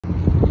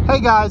Hey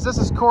guys, this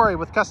is Corey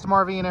with Custom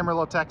RV in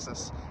Amarillo,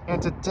 Texas.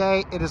 And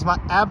today it is my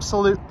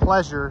absolute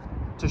pleasure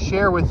to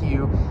share with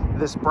you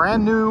this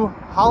brand new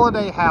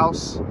Holiday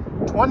House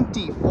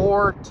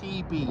 24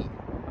 TB.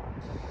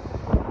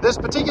 This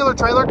particular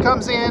trailer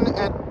comes in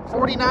at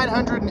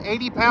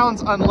 4,980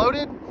 pounds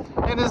unloaded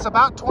and is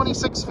about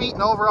 26 feet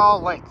in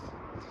overall length.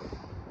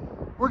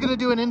 We're going to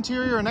do an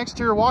interior and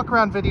exterior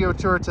walk-around video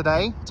tour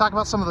today, talk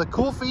about some of the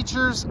cool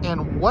features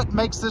and what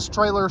makes this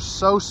trailer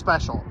so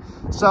special.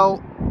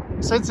 So,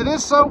 since it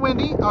is so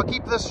windy, I'll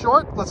keep this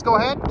short. Let's go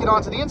ahead, get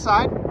onto the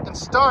inside, and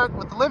start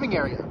with the living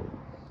area.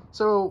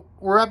 So,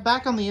 we're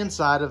back on the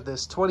inside of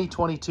this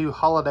 2022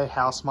 Holiday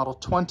House Model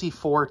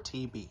 24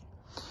 TB.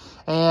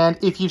 And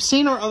if you've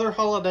seen our other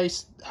Holiday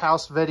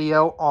House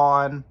video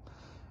on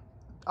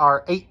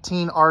our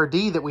 18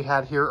 RD that we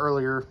had here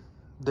earlier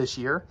this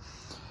year,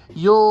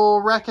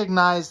 you'll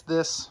recognize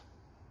this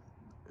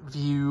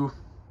view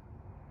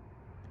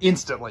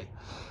instantly.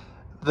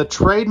 The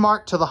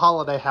trademark to the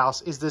Holiday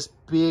House is this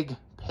big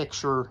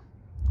picture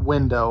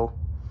window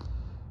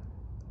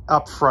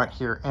up front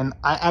here, and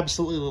I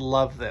absolutely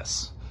love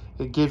this.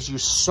 It gives you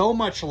so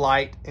much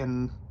light,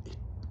 and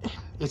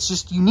it's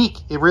just unique.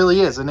 It really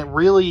is, and it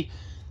really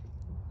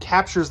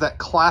captures that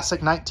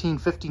classic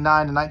 1959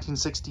 to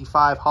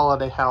 1965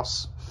 Holiday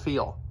House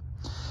feel.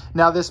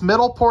 Now, this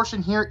middle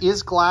portion here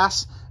is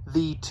glass.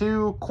 The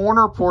two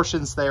corner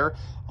portions there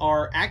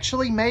are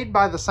actually made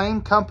by the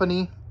same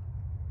company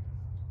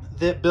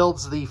that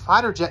builds the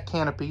fighter jet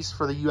canopies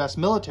for the U.S.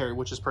 military,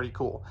 which is pretty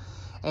cool.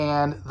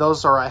 And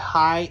those are a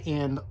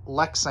high-end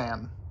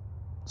Lexan,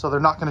 so they're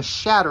not going to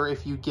shatter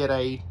if you get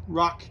a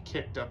rock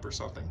kicked up or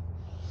something.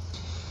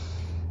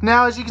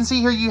 Now, as you can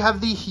see here, you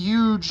have the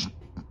huge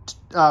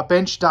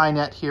bench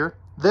dinette here.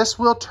 This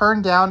will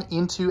turn down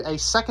into a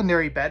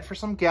secondary bed for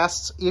some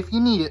guests if you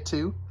need it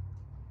to.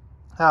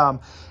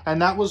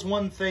 And that was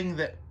one thing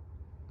that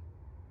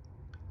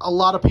a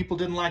lot of people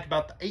didn't like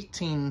about the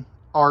 18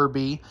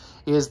 RB,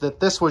 is that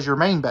this was your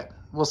main bed.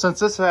 Well, since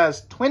this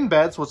has twin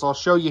beds, which I'll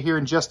show you here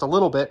in just a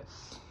little bit,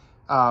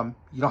 you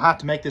don't have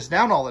to make this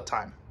down all the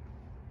time.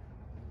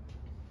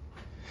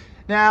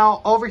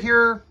 Now, over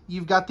here,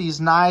 you've got these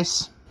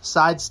nice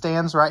side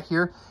stands right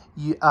here.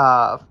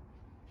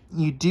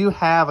 You do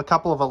have a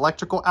couple of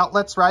electrical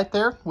outlets right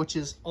there, which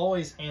is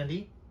always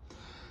handy.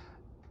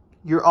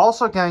 You're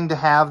also going to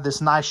have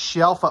this nice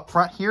shelf up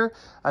front here,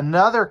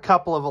 another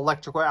couple of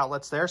electrical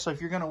outlets there. So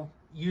if you're going to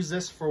use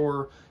this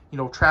for, you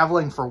know,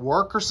 traveling for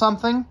work or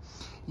something,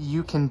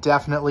 you can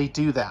definitely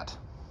do that.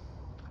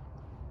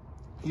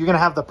 You're going to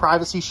have the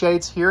privacy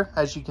shades here,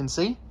 as you can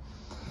see.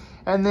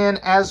 And then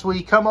as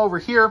we come over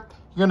here,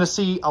 you're going to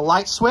see a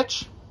light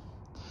switch,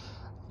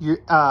 two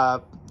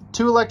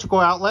electrical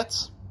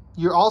outlets.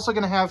 You're also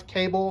going to have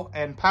cable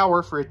and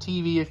power for a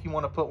TV if you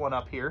want to put one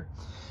up here.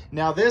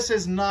 Now, this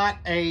is not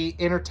a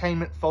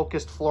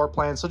entertainment-focused floor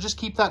plan, so just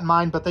keep that in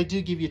mind, but they do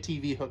give you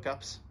TV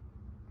hookups.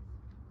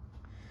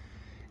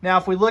 Now,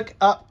 if we look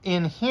up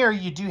in here,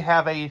 you do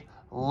have a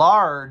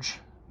large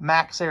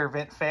Max Air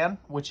vent fan,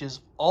 which is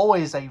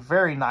always a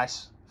very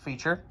nice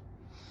feature.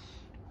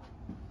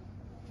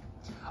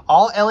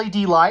 All LED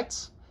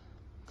lights.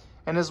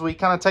 And as we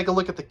kind of take a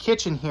look at the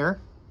kitchen here,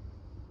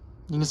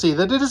 you can see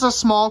that it is a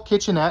small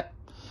kitchenette.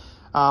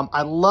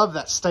 I love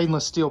that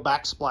stainless steel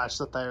backsplash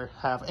that they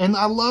have. And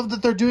I love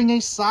that they're doing a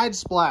side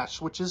splash,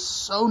 which is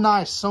so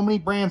nice. So many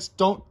brands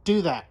don't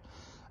do that.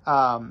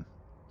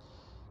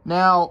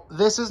 Now,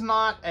 this is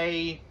not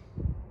a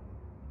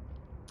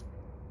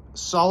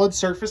solid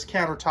surface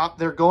countertop.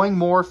 They're going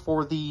more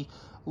for the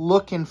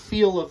look and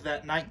feel of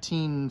that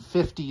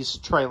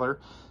 1950s trailer.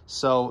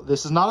 So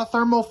this is not a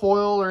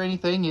thermofoil or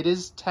anything. It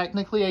is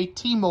technically a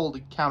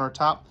T-molded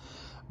countertop.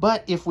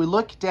 But if we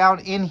look down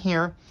in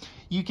here,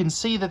 you can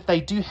see that they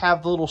do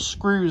have the little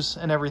screws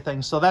and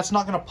everything. So that's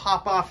not going to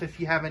pop off if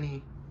you have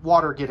any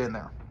water get in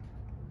there.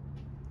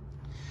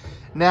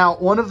 Now,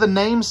 one of the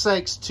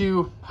namesakes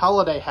to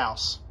Holiday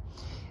House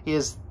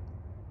is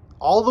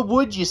all the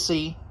wood you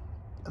see,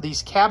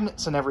 these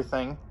cabinets and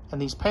everything,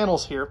 and these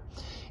panels here,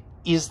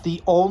 is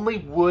the only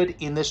wood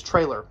in this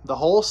trailer. The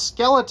whole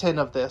skeleton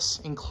of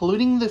this,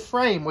 including the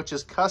frame, which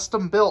is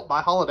custom built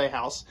by Holiday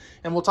House,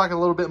 and we'll talk a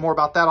little bit more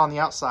about that on the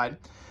outside,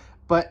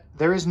 but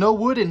there is no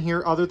wood in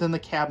here other than the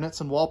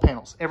cabinets and wall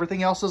panels.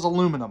 Everything else is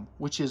aluminum,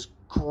 which is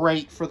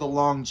great for the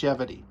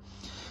longevity.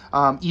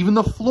 Even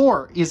the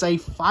floor is a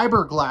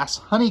fiberglass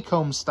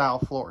honeycomb style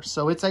floor,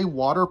 so it's a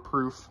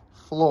waterproof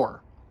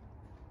floor.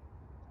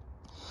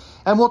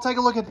 And we'll take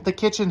a look at the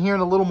kitchen here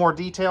in a little more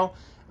detail.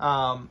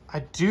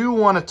 I do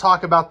want to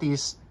talk about the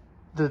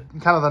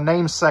kind of the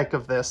namesake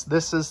of this.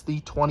 This is the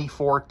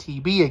 24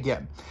 TB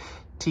again.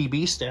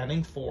 TB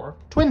standing for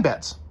twin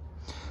beds.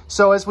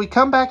 So as we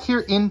come back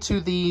here into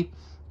the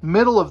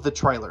middle of the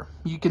trailer,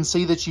 you can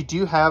see that you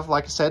do have,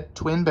 like I said,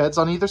 twin beds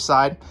on either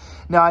side.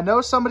 Now, I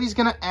know somebody's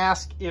going to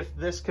ask if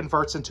this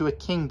converts into a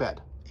king bed.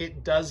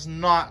 It does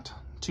not,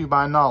 to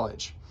my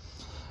knowledge.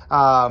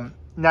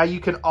 Now,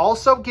 you can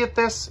also get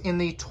this in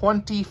the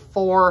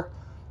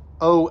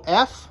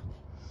 24OF,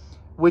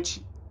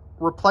 which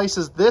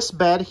replaces this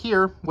bed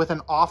here with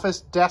an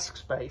office desk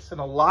space. And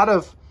a lot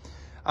of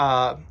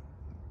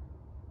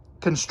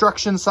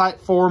construction site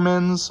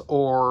foremans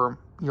or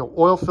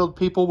oil field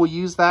people will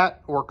use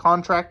that, or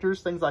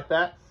contractors, things like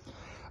that.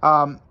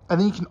 And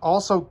then you can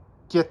also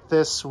get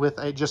this with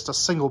just a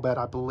single bed,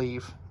 I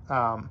believe.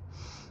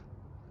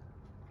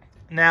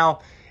 Now,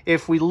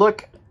 if we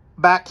look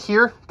back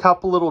here, a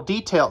couple little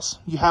details.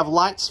 You have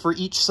lights for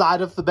each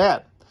side of the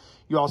bed.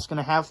 You're also going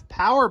to have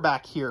power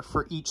back here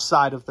for each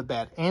side of the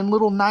bed, and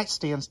little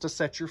nightstands to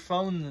set your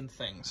phone and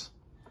things.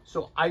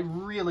 So I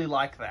really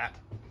like that.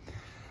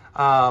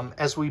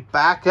 As we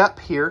back up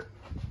here,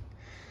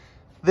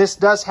 this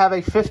does have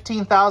a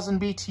 15,000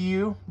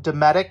 BTU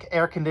Dometic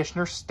air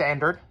conditioner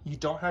standard. You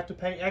don't have to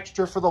pay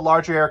extra for the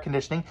larger air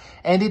conditioning,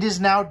 and it is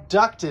now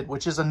ducted,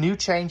 which is a new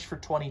change for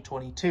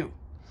 2022.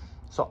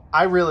 So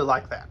I really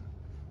like that.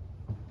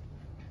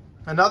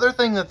 Another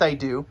thing that they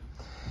do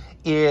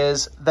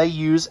is they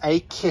use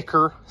a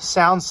Kicker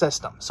sound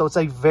system. So it's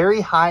a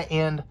very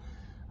high-end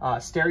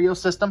stereo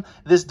system.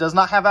 This does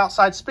not have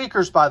outside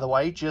speakers, by the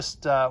way.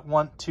 Just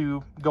want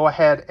to go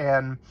ahead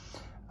and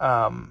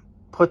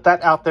put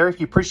that out there. If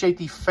you appreciate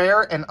the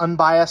fair and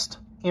unbiased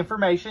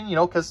information,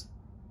 because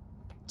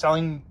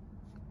telling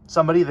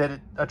somebody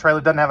that a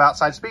trailer doesn't have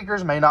outside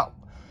speakers may not,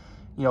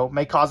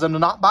 may cause them to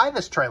not buy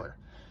this trailer.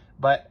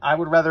 But I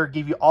would rather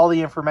give you all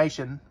the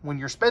information. When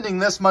you're spending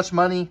this much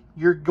money,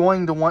 you're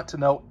going to want to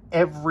know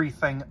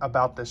everything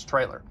about this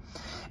trailer.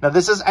 Now,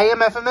 this is AM,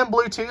 FM, and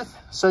Bluetooth,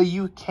 so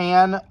you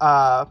can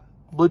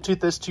Bluetooth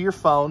this to your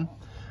phone,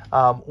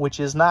 which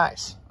is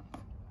nice.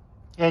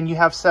 And you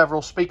have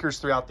several speakers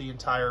throughout the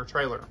entire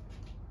trailer.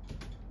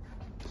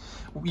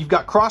 You've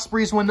got cross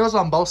breeze windows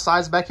on both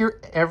sides back here.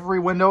 Every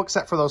window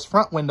except for those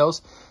front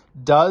windows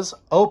does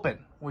open,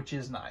 which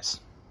is nice.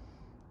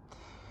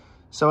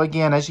 So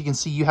again, as you can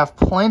see, you have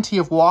plenty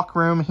of walk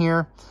room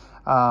here.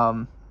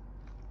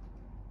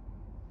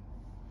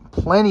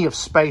 Plenty of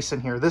space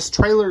in here. This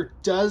trailer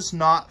does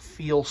not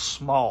feel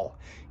small.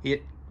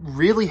 It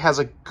really has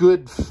a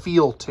good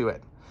feel to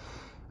it,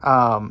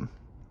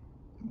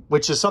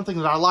 which is something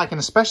that I like, and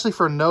especially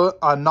for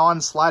a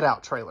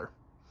non-slide-out trailer.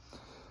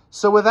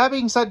 So with that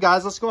being said,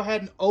 guys, let's go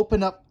ahead and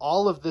open up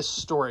all of this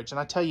storage. And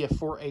I tell you,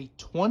 for a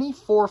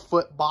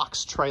 24-foot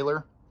box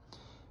trailer,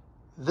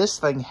 this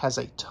thing has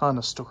a ton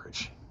of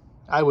storage.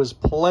 I was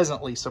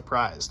pleasantly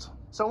surprised.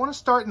 So I want to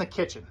start in the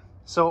kitchen.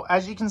 So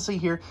as you can see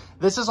here,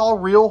 this is all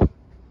real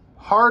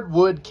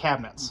hardwood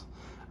cabinets,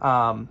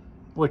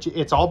 which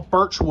it's all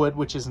birch wood,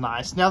 which is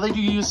nice. Now they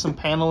do use some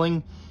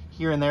paneling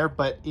here and there,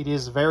 but it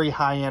is very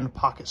high-end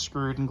pocket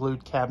screwed and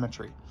glued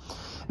cabinetry.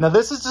 Now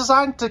this is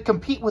designed to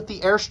compete with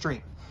the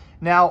Airstream.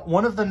 Now,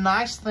 one of the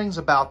nice things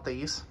about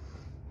these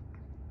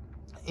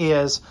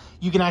is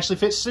you can actually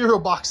fit cereal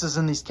boxes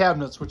in these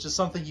cabinets, which is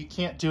something you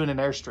can't do in an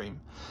Airstream.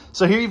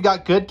 So here you've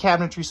got good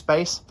cabinetry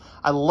space.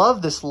 I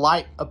love this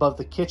light above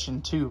the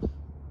kitchen too,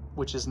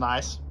 which is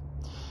nice.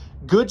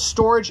 Good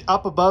storage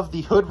up above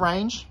the hood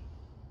range.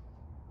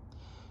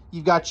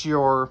 You've got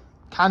your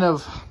kind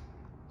of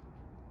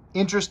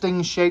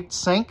interesting shaped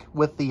sink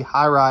with the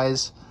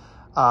high-rise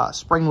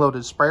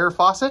spring-loaded sprayer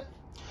faucet.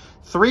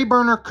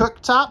 3-burner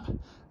cooktop.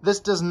 This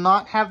does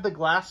not have the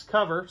glass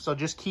cover, so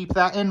just keep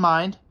that in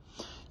mind.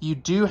 You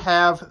do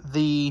have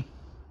the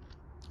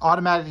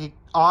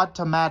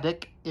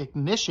automatic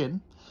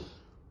ignition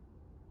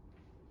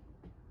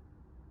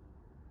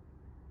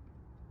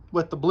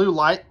with the blue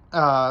light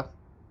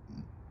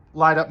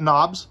light up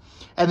knobs,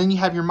 and then you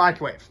have your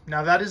microwave.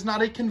 Now that is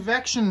not a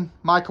convection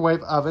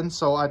microwave oven,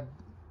 so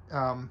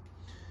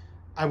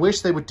I wish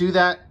they would do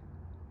that.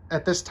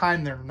 At this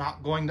time, they're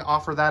not going to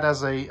offer that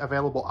as a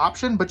available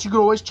option, but you could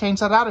always change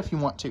that out if you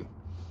want to.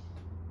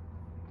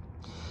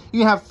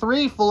 You have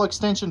 3 full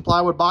extension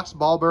plywood box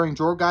ball bearing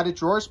drawer guided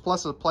drawers,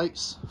 plus a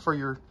place for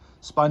your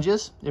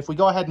sponges. If we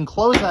go ahead and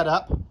close that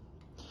up,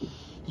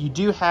 you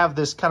do have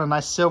this kind of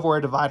nice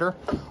silverware divider.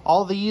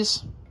 All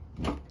these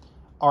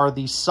are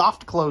the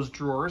soft close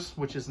drawers,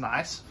 which is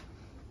nice.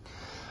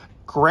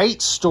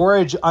 Great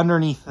storage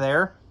underneath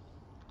there.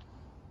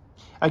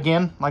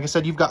 Again, like I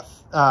said, you've got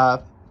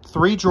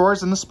 3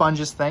 drawers in the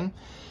sponges thing.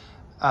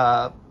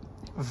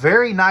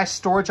 Very nice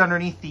storage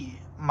underneath the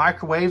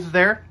microwave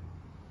there.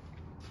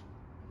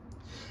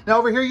 Now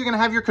over here, you're going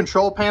to have your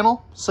control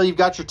panel. So you've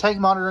got your tank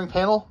monitoring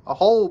panel, a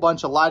whole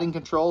bunch of lighting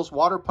controls,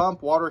 water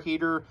pump, water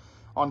heater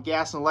on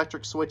gas and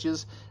electric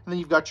switches, and then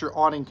you've got your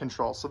awning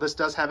control. So this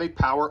does have a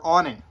power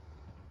awning.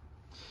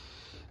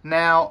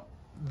 Now,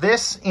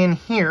 this in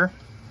here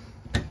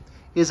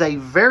is a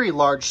very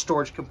large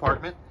storage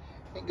compartment.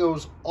 It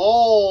goes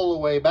all the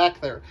way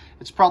back there.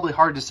 It's probably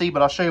hard to see,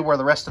 but I'll show you where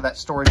the rest of that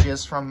storage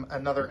is from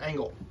another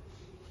angle.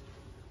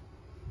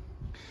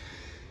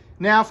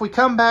 Now, if we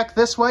come back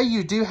this way,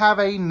 you do have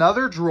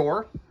another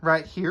drawer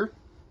right here.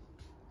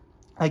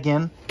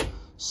 Again,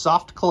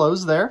 soft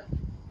close there.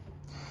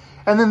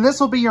 And then this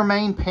will be your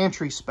main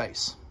pantry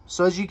space.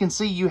 So as you can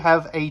see, you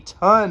have a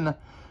ton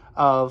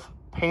of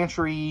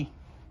pantry,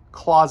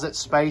 closet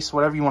space,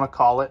 whatever you want to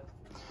call it.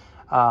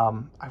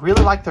 I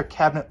really like their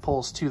cabinet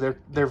pulls too.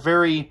 They're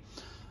very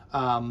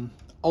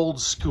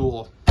old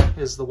school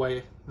is the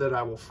way that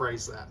I will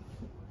phrase that.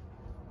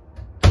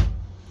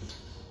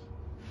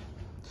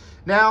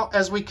 Now,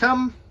 as we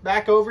come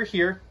back over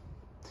here,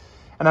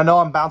 and I know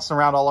I'm bouncing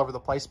around all over the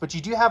place, but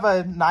you do have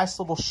a nice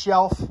little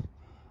shelf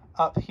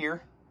up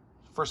here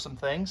for some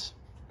things.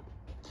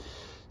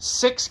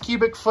 6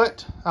 cubic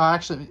foot,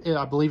 actually,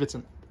 I believe it's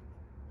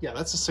yeah,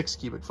 that's a 6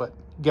 cubic foot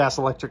gas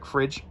electric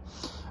fridge.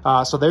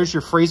 So there's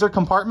your freezer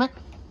compartment.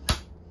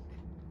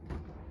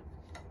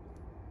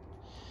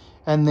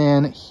 And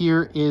then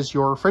here is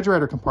your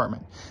refrigerator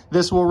compartment.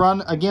 This will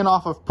run, again,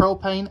 off of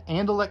propane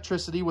and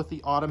electricity with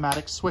the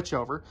automatic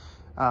switchover.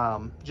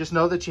 Just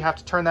know that you have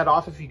to turn that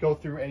off if you go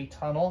through a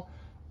tunnel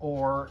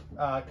or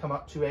come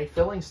up to a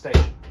filling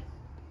station.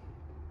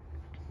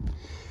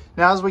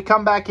 Now, as we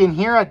come back in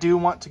here, I do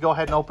want to go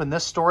ahead and open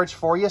this storage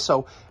for you.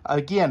 So,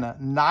 again,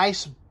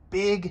 nice,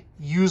 big,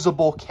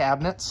 usable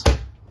cabinets.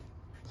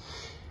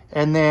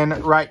 And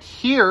then right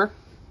here,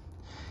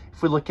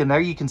 if we look in there,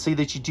 you can see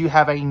that you do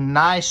have a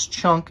nice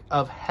chunk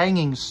of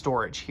hanging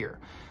storage here,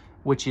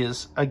 which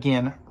is,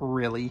 again,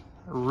 really,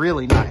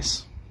 really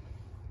nice.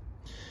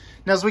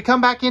 Now, as we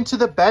come back into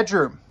the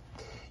bedroom,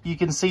 you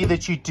can see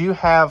that you do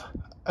have,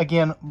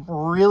 again,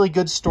 really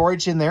good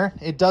storage in there.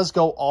 It does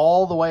go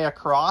all the way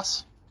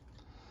across.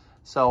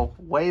 So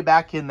way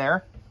back in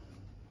there.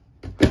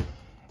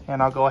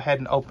 And I'll go ahead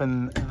and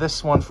open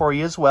this one for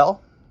you as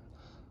well.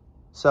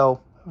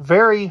 So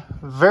very,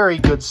 very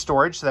good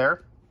storage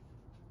there.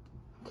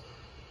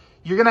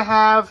 You're going to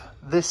have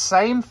the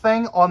same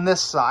thing on this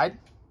side,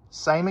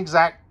 same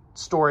exact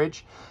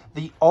storage.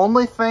 The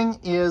only thing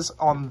is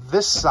on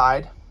this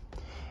side,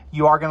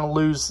 you are going to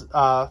lose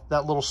that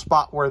little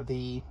spot where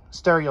the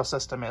stereo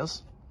system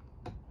is.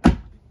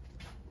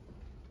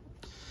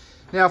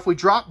 Now, if we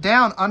drop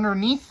down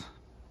underneath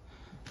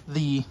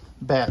the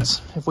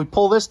beds, if we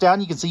pull this down,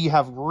 you can see you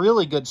have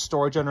really good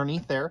storage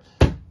underneath there.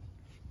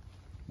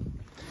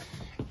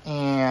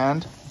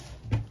 And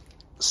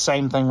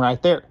same thing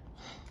right there.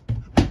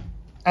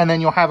 And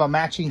then you'll have a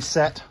matching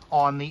set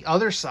on the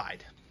other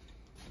side.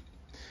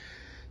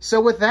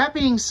 So with that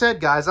being said,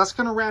 guys, that's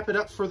going to wrap it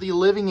up for the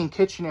living and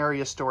kitchen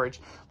area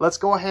storage. Let's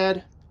go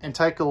ahead and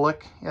take a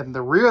look at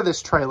the rear of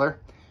this trailer.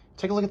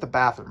 Take a look at the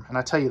bathroom. And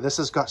I tell you, this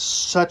has got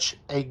such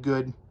a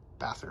good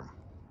bathroom.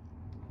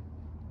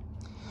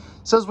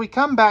 So as we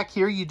come back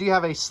here, you do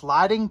have a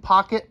sliding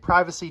pocket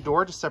privacy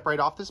door to separate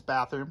off this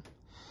bathroom.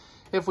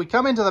 If we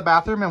come into the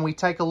bathroom and we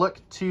take a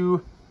look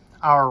to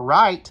our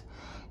right,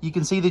 you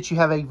can see that you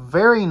have a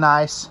very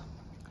nice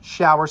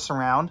shower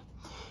surround.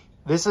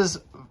 This is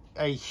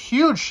a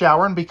huge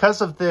shower, and because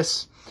of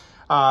this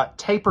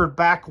tapered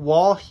back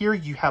wall here,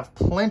 you have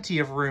plenty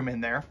of room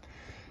in there.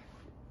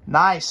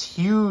 Nice,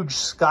 huge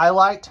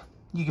skylight.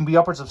 You can be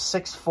upwards of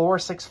 6'4",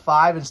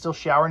 6'5", and still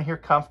shower in here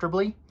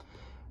comfortably.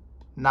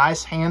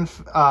 Nice hand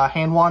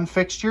wand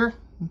fixture.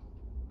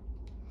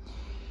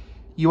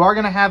 You are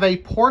going to have a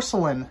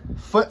porcelain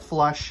foot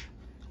flush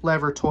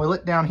lever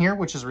toilet down here,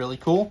 which is really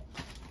cool.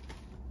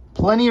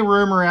 Plenty of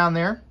room around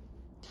there.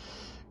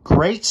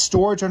 Great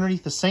storage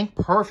underneath the sink,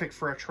 perfect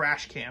for a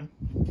trash can.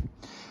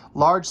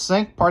 Large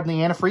sink, pardon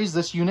the antifreeze.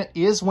 This unit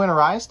is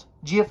winterized.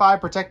 GFI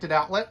protected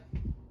outlet.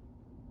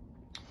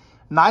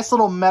 Nice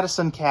little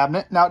medicine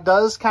cabinet. Now it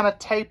does kind of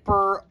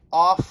taper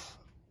off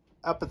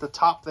up at the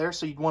top there,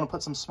 so you'd want to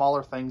put some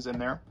smaller things in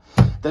there.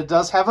 That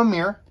does have a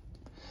mirror.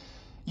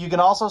 You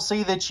can also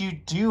see that you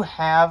do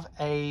have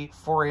a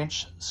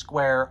 4-inch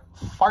square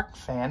fart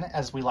fan,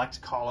 as we like to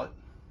call it.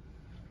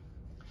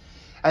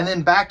 And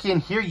then back in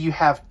here, you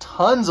have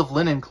tons of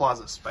linen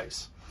closet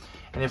space.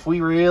 And if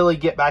we really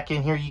get back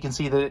in here, you can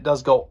see that it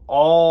does go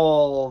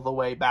all the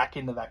way back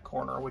into that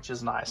corner, which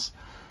is nice.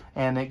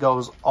 And it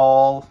goes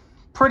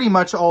pretty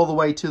much all the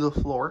way to the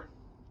floor.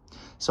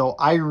 So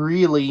I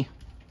really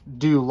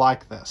do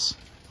like this.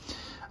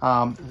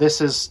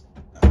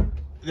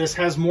 This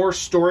has more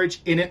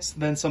storage in it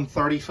than some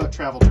 30-foot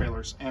travel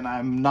trailers, and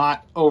I'm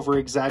not over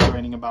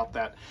exaggerating about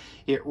that.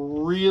 It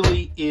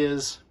really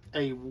is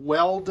a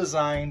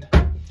well-designed,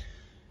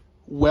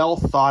 well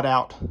thought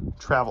out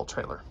travel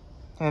trailer.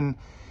 And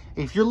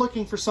if you're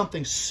looking for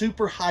something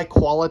super high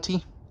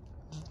quality,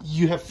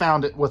 you have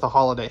found it with a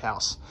Holiday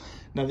House.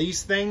 Now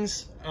these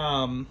things,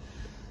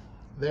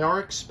 they are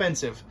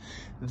expensive.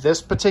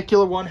 This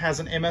particular one has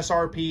an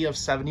MSRP of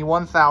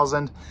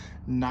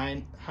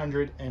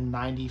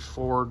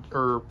 $71,994,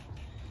 or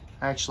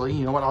actually,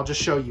 you know what, I'll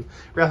just show you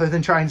rather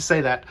than trying to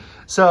say that.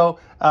 So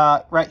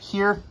right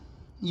here,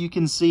 you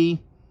can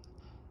see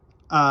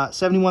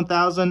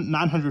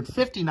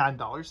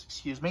 $71,959,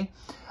 excuse me.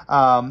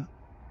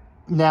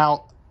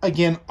 Now,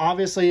 again,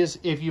 obviously,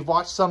 if you've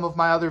watched some of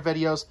my other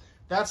videos,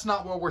 that's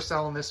not what we're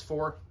selling this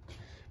for.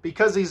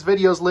 Because these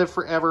videos live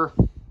forever,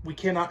 we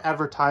cannot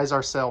advertise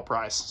our sale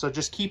price. So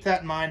just keep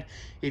that in mind.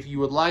 If you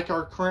would like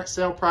our current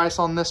sale price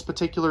on this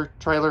particular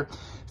trailer,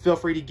 feel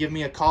free to give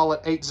me a call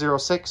at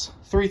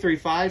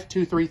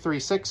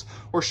 806-335-2336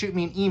 or shoot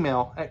me an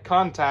email at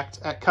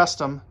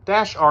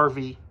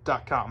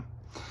contact@custom-rv.com.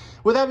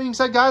 With that being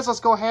said, guys, let's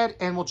go ahead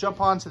and we'll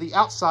jump on to the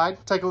outside,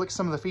 take a look at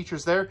some of the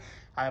features there.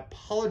 I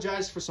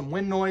apologize for some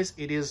wind noise.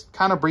 It is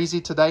kind of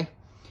breezy today,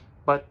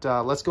 but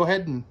let's go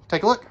ahead and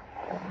take a look.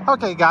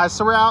 Okay, guys,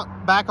 so we're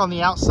back on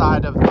the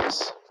outside of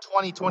this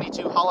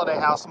 2022 Holiday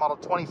House Model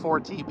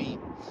 24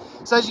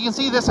 TB. So as you can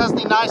see, this has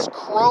the nice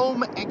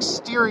chrome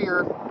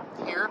exterior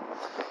here.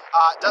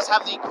 It does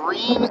have the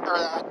green,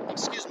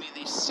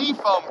 the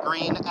seafoam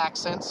green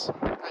accents,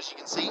 as you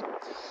can see.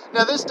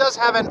 Now this does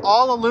have an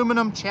all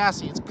aluminum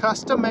chassis. It's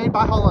custom made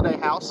by Holiday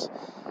House.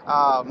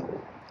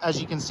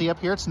 As you can see up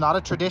here, it's not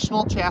a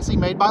traditional chassis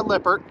made by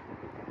Lippert.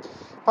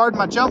 Pardon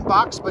my jump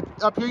box, but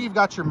up here you've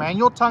got your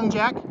manual tongue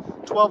jack,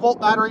 12-volt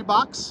battery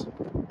box,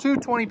 two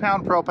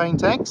 20-pound propane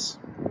tanks,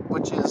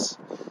 which is,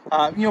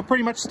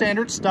 pretty much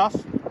standard stuff.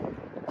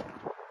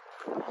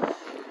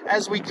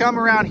 As we come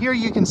around here,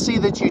 you can see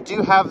that you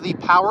do have the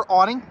power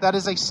awning. That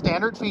is a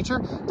standard feature.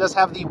 It does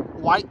have the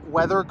white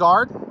weather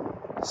guard,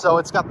 so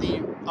it's got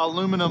the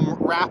aluminum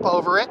wrap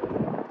over it.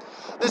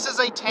 This is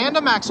a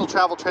tandem axle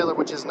travel trailer,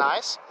 which is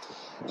nice.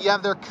 You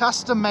have their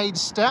custom-made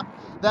step.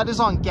 That is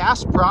on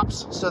gas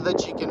props so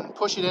that you can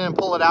push it in and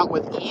pull it out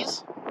with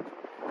ease.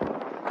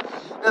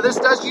 Now this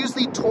does use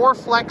the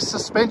Torflex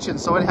suspension,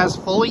 so it has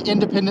fully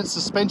independent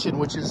suspension,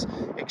 which is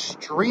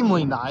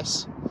extremely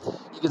nice.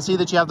 You can see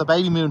that you have the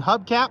Baby Moon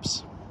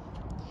hubcaps.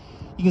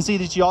 You can see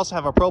that you also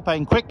have a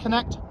propane quick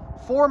connect,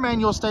 4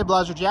 manual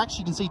stabilizer jacks.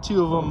 You can see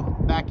 2 of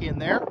them back in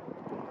there.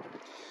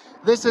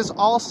 This is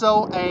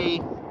also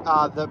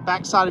the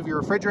back side of your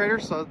refrigerator,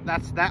 so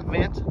that's that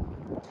vent.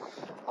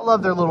 I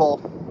love their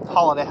little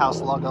Holiday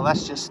House logo.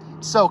 That's just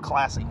so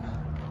classy.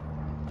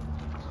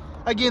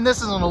 Again,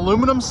 this is an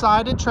aluminum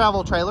sided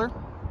travel trailer.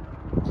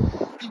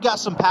 You've got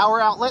some power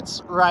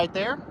outlets right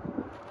there.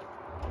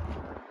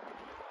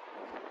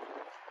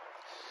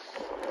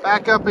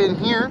 Back up in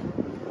here,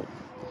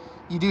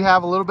 you do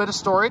have a little bit of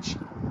storage.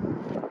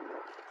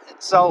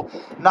 So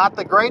not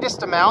the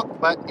greatest amount,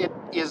 but it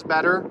is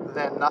better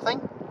than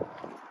nothing.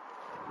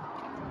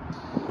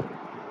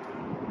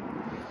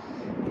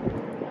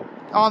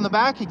 On the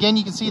back, again,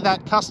 you can see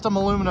that custom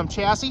aluminum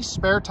chassis,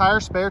 spare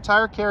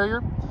tire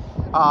carrier.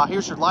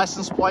 Here's your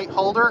license plate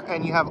holder,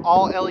 and you have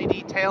all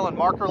LED tail and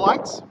marker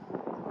lights.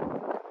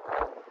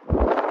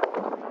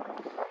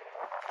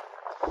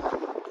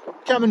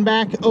 Coming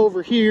back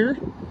over here,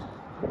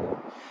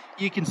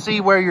 you can see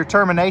where your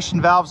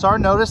termination valves are.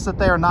 Notice that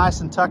they are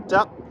nice and tucked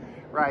up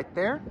right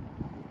there.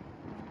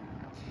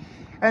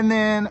 And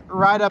then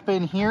right up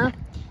in here,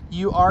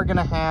 you are going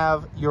to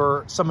have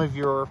some of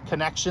your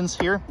connections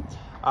here.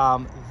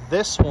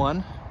 This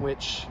one,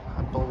 which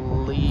I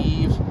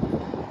believe,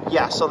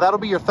 yeah, so that'll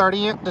be your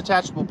 30-amp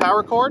detachable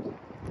power cord.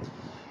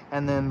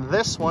 And then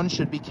this one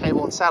should be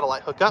cable and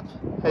satellite hookup,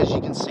 as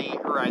you can see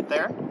right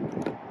there.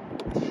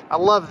 I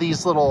love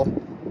these little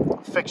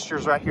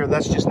fixtures right here.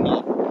 That's just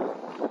neat.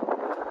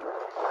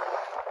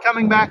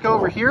 Coming back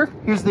over here,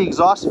 here's the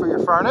exhaust for your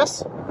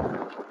furnace.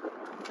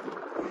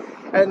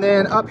 And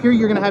then up here,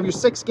 you're gonna have your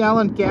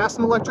 6-gallon gas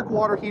and electric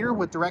water heater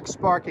with direct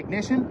spark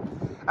ignition.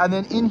 And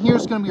then in here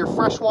is gonna be your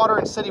fresh water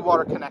and city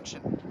water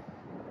connection.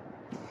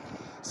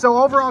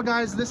 So overall,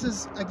 guys, this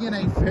is, again,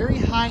 a very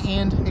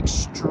high-end,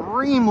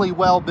 extremely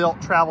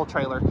well-built travel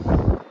trailer.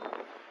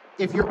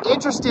 If you're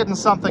interested in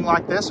something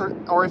like this,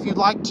 or if you'd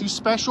like to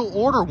special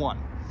order one,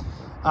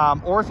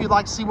 or if you'd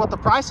like to see what the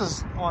price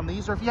is on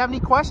these, or if you have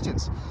any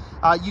questions,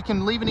 you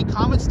can leave any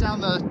comments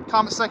down the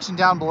comment section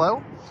down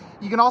below.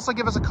 You can also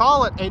give us a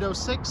call at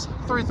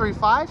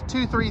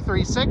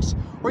 806-335-2336,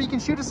 or you can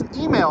shoot us an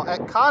email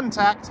at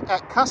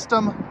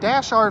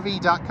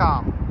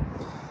contact@custom-rv.com.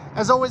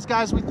 As always,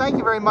 guys, we thank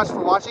you very much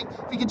for watching.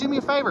 If you could do me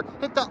a favor,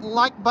 hit that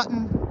like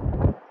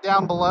button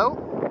down below.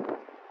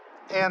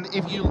 And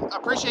if you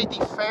appreciate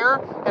the fair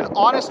and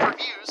honest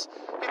reviews,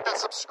 hit that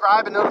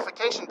subscribe and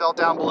notification bell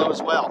down below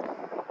as well.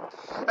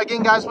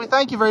 Again, guys, we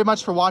thank you very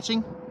much for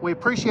watching. We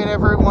appreciate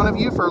every one of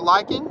you for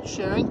liking,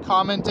 sharing,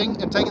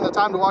 commenting, and taking the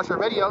time to watch our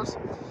videos.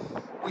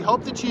 We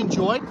hope that you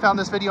enjoyed, found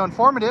this video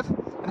informative,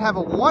 and have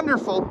a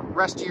wonderful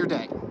rest of your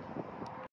day.